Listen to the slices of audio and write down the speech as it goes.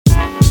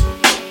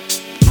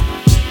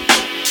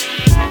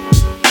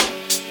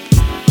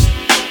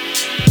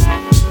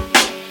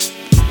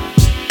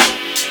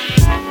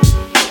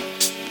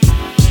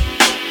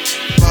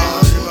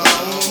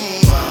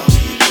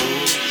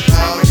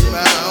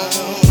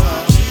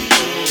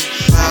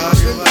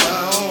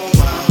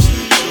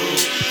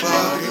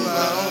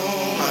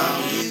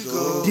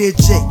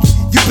Dear Jake,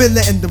 you been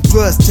letting them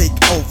drugs take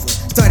over.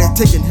 Started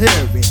taking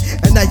heroin,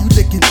 and now you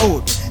looking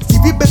older. See,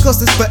 we been close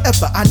this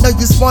forever. I know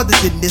you smarter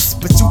than this,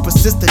 but you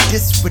persist in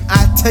this. When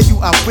I tell you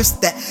I wish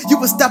that you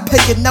would stop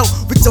hanging out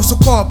with your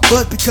so-called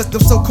buds, because them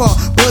so-called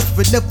buds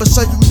would never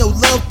show you no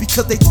love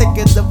because they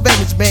taking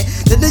advantage, man.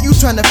 Then you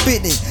trying to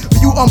fit in,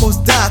 but you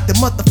almost died. The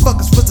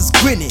motherfuckers was just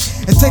grinning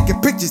and taking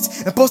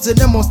pictures and posting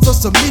them on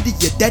social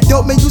media. That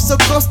dope man you so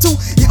close to,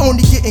 you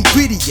only getting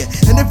greedier.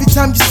 And every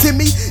time you see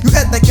me, you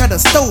act like I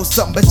done stole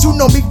something. But you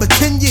know me for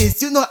 10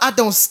 years, you know I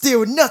don't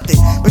steal nothing.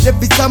 But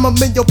every time I'm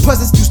in your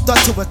presence, you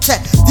start to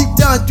attack. Deep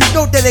down, you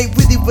know that ain't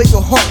really where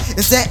your heart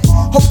is at.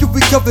 Hope you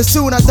recover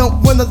soon, I don't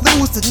wanna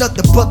lose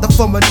another brother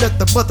from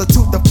another mother to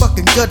the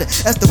fucking gutter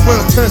as the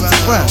world turns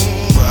around.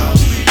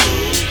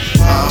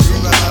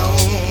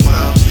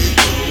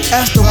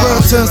 As the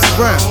world turns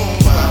around.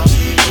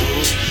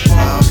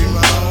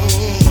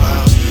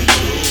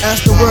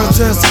 As the world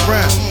turns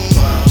around.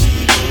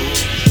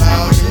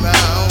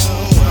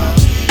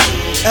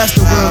 As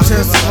the world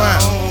turns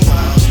around.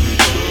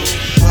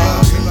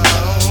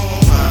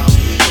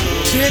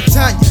 Dear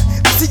Tanya,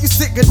 I see you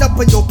sitting up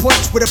on your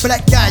porch with a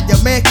black guy. Your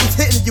man keeps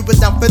hitting you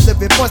without feeling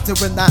remorse. And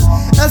when I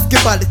ask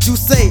about it, you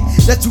say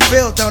that you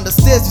fell down the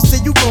stairs. You say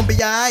you gon' be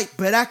alright,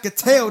 but I can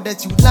tell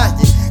that you lying.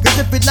 Cause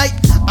every night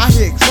I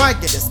hear crying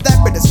and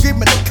snapping and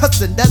screaming and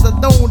cussing. That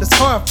alone is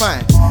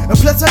horrifying. And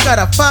plus I got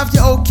a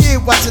 5-year-old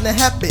kid watching it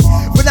happen.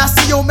 When I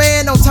see your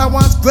man on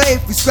Taiwan's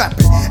grave, we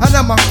scrapping. I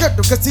know my girl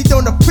cause he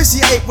don't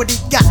appreciate what he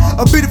got.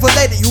 A beautiful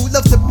lady who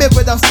loves the men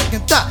without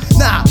second thought.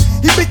 Nah,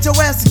 he beat your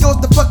ass and goes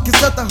to fuck his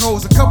other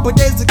hoes. A couple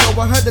days ago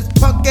I heard his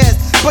punk ass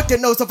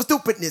bucking nose over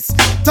stupidness.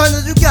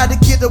 Tanya, you gotta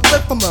get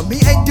away from him. He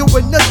ain't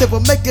doing nothing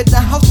but making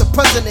the house the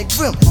President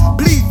grim.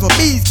 Please for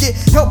me, get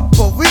help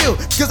for real.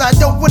 Cause I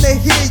don't wanna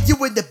hear you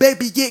and the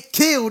baby get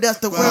killed as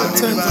the world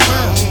turns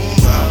around.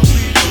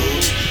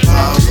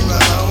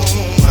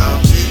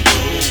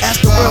 As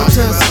the world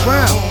turns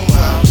around.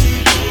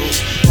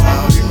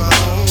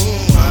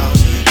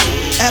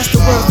 As the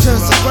world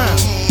turns around.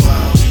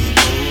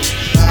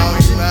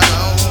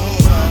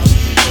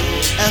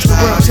 As the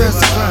world turns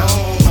around.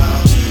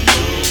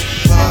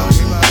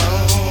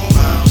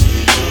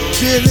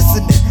 Dear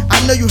listener,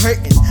 I know you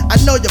hurting, I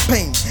know your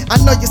pain, I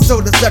know your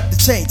soul is left to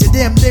change. You're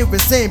damn near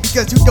insane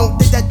because you don't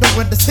think that no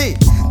one to see.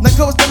 Now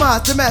close them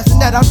eyes, imagine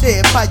that I'm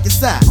there by your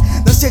side.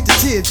 Now shed your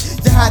tears,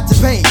 you hide your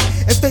pain,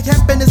 and fake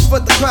happiness for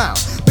the crowd.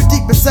 But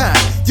deep inside,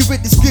 you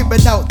really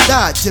screaming out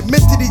loud. You're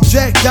mentally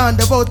dragged down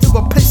the road to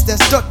a place that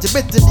struck you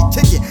mentally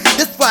kicking.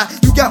 That's why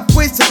you got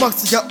weights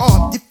amongst your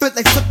arms. You feel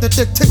like something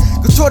that took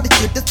control of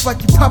you. That's why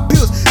you pop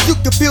pills. You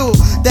can feel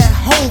that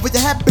hole where your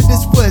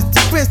happiness was.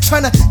 The friends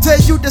trying to tell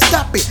you to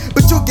stop it,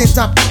 but you can't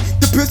stop it.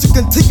 The pills you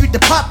continue to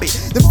pop it.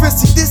 The friends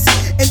see this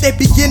and they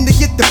begin to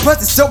get the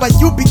present. So are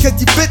you because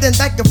you feeling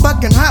like a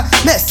fucking hot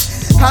mess.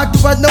 How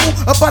do I know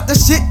about the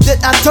shit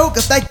that I told?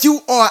 Cause like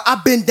you are,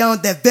 I've been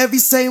down that very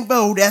same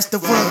road as the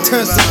world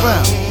turns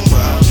around.